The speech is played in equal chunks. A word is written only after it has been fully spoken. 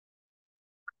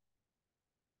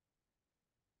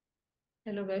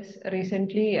Hello guys,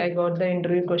 recently I got the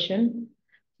interview question.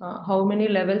 How many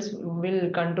levels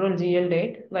will control GL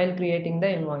date while creating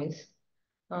the invoice?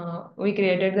 We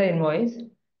created the invoice.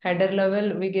 Header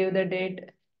level we gave the date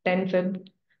 10 Feb,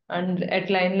 and at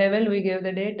line level we gave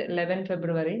the date 11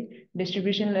 February.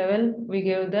 Distribution level we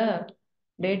gave the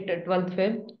date 12th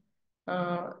Feb.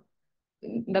 Uh,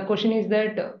 the question is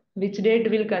that which date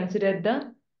will consider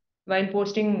the while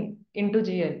posting into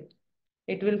GL?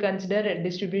 It will consider a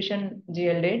distribution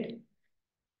GL date.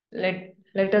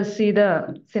 Let us see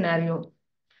the scenario.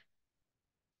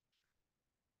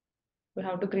 We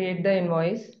have to create the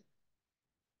invoice.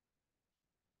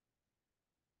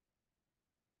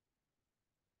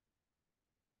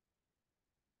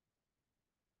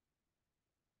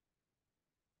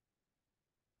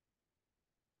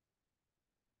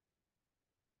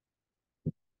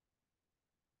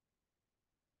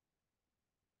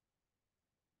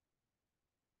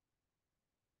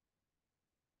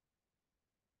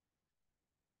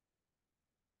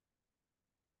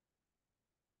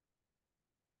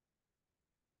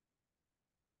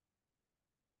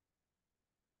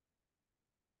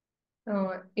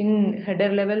 In header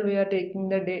level, we are taking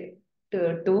the date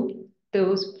to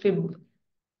Feb,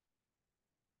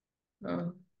 uh,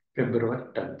 February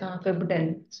 10th. Feb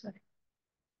 10. Sorry.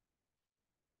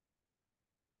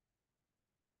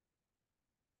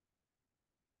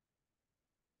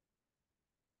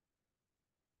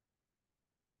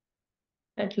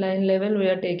 At line level, we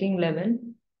are taking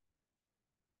 11.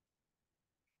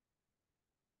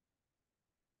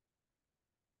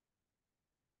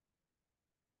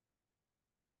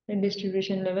 At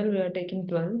distribution level, we are taking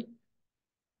 12.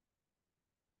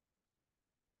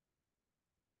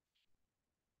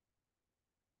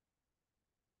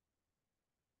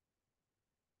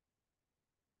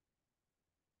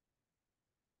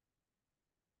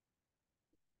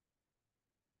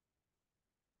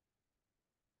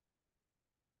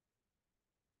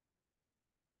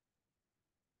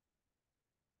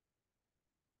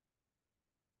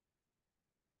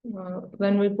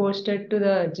 When we post it to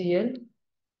the GL,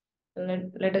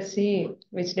 let us see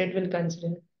which date will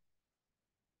consider.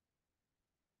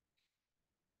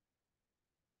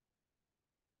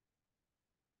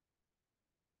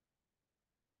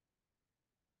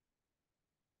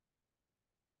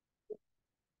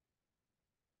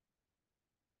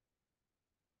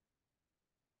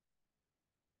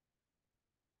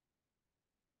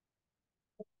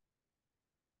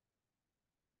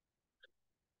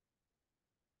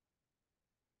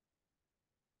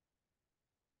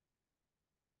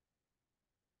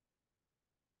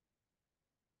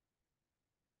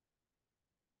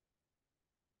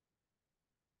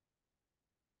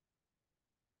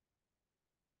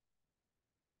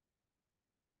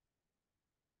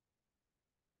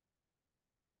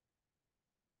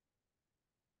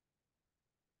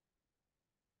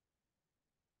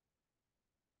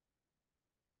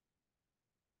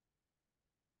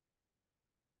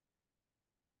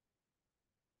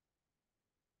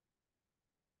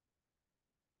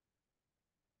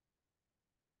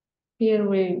 Here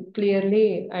we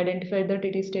clearly identified that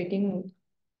it is taking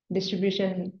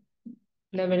distribution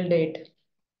level date.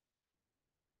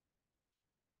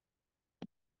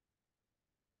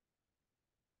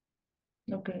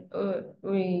 Okay,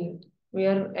 we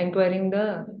are inquiring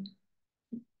the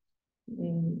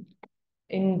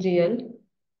in GL.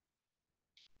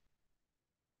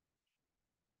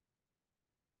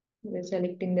 We're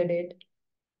selecting the date.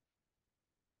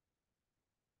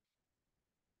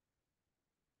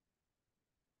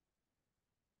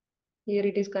 Here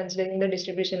it is considering the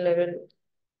distribution level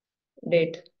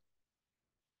date.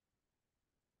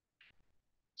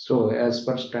 So as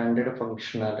per standard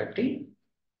functionality,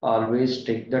 always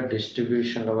take the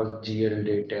distribution level GL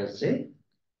date as a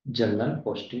general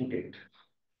posting date.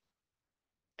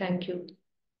 Thank you.